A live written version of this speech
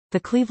The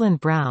Cleveland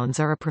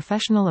Browns are a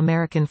professional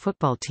American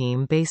football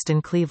team based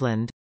in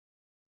Cleveland.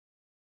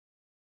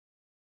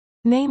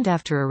 Named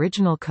after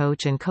original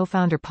coach and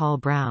co-founder Paul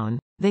Brown,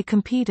 they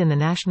compete in the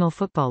National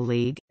Football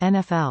League,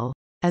 NFL,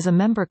 as a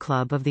member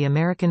club of the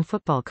American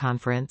Football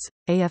Conference,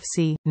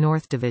 AFC,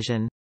 North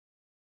Division.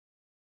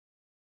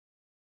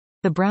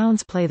 The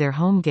Browns play their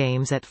home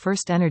games at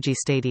First Energy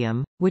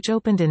Stadium, which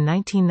opened in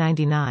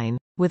 1999,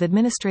 with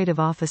administrative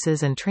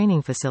offices and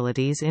training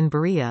facilities in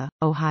Berea,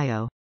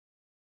 Ohio.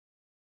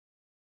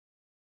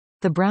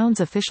 The Browns'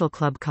 official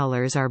club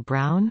colors are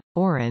brown,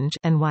 orange,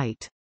 and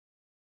white.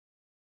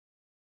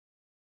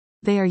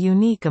 They are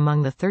unique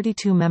among the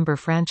 32-member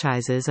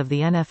franchises of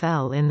the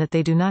NFL in that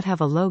they do not have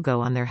a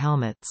logo on their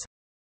helmets.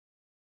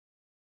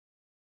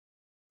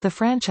 The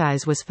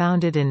franchise was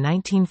founded in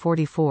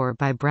 1944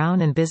 by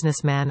Brown and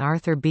businessman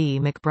Arthur B.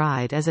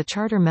 McBride as a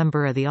charter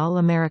member of the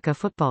All-America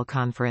Football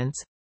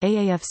Conference,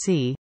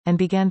 AAFC, and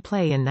began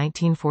play in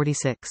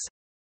 1946.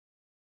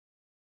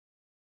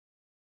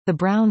 The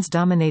Browns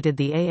dominated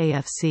the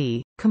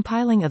AAFC,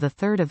 compiling a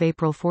 3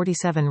 April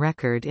 47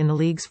 record in the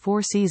league's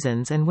 4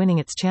 seasons and winning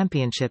its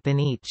championship in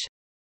each.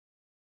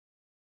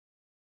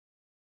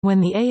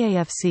 When the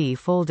AAFC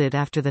folded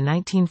after the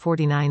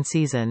 1949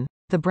 season,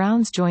 the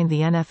Browns joined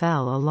the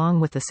NFL along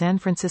with the San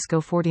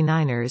Francisco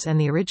 49ers and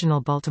the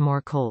original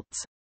Baltimore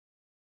Colts.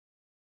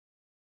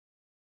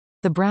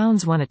 The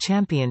Browns won a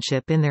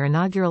championship in their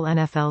inaugural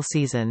NFL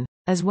season,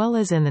 as well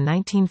as in the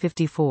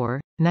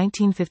 1954,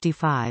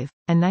 1955,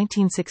 and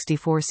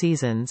 1964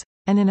 seasons,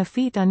 and in a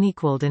feat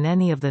unequaled in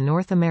any of the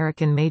North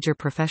American major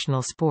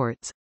professional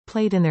sports,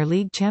 played in their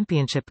league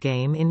championship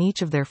game in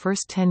each of their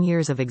first 10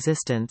 years of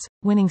existence,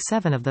 winning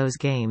 7 of those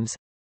games.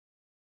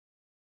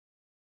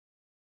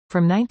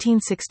 From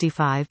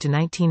 1965 to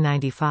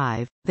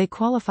 1995, they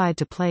qualified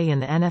to play in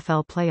the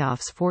NFL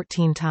playoffs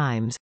 14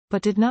 times,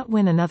 but did not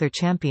win another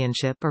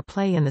championship or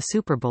play in the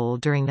Super Bowl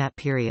during that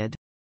period.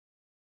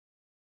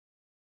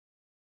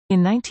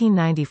 In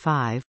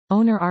 1995,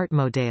 owner Art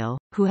Modell,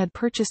 who had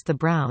purchased the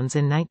Browns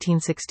in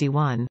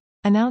 1961,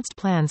 announced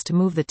plans to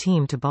move the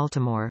team to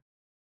Baltimore.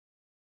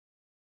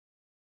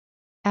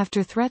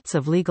 After threats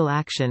of legal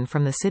action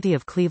from the city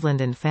of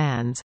Cleveland and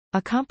fans,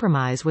 a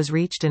compromise was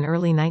reached in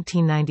early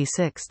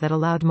 1996 that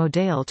allowed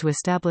Modell to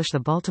establish the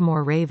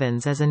Baltimore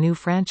Ravens as a new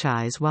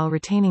franchise while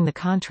retaining the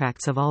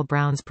contracts of all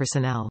Browns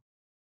personnel.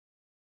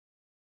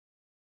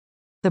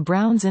 The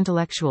Browns'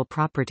 intellectual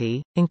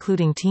property,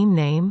 including team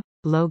name,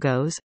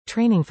 logos,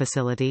 training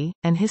facility,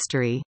 and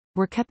history,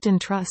 were kept in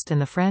trust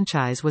and the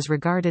franchise was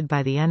regarded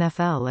by the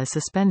NFL as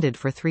suspended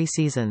for 3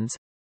 seasons.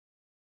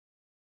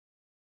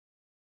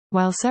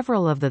 While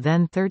several of the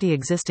then 30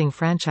 existing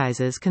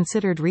franchises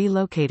considered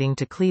relocating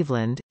to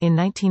Cleveland, in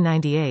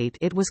 1998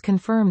 it was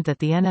confirmed that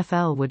the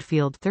NFL would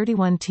field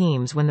 31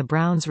 teams when the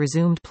Browns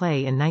resumed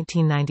play in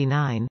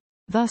 1999.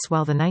 Thus,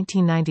 while the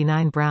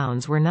 1999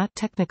 Browns were not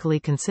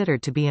technically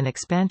considered to be an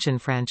expansion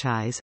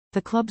franchise,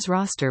 the club's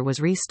roster was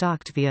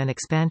restocked via an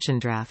expansion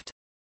draft.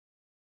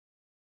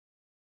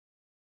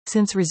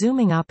 Since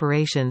resuming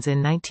operations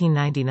in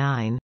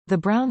 1999, the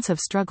Browns have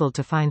struggled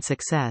to find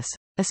success,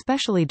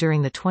 especially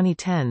during the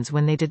 2010s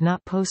when they did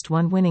not post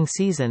one winning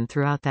season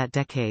throughout that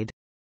decade.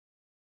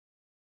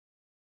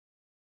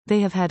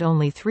 They have had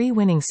only 3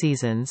 winning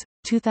seasons,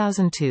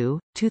 2002,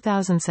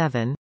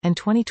 2007, and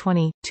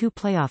 2020, 2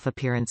 playoff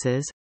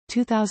appearances,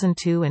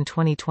 2002 and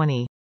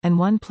 2020, and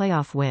 1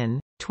 playoff win,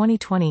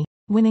 2020,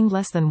 winning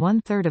less than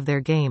 1/3 of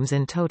their games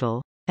in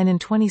total, and in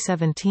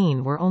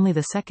 2017 were only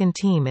the second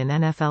team in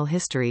NFL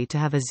history to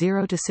have a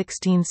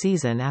 0-16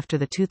 season after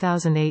the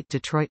 2008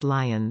 Detroit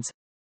Lions.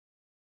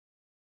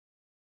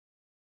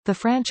 The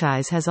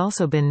franchise has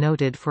also been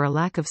noted for a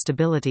lack of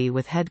stability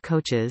with head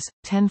coaches,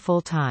 10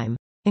 full-time,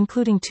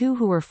 including 2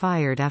 who were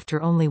fired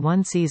after only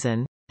 1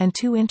 season, and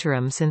 2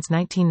 interim since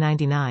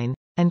 1999,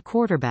 and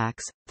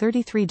quarterbacks,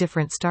 33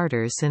 different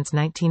starters since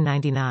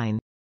 1999.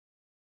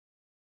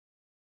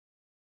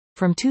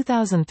 From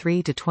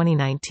 2003 to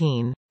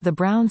 2019, the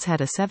Browns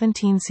had a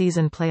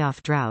 17-season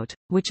playoff drought,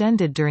 which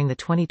ended during the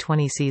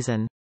 2020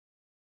 season.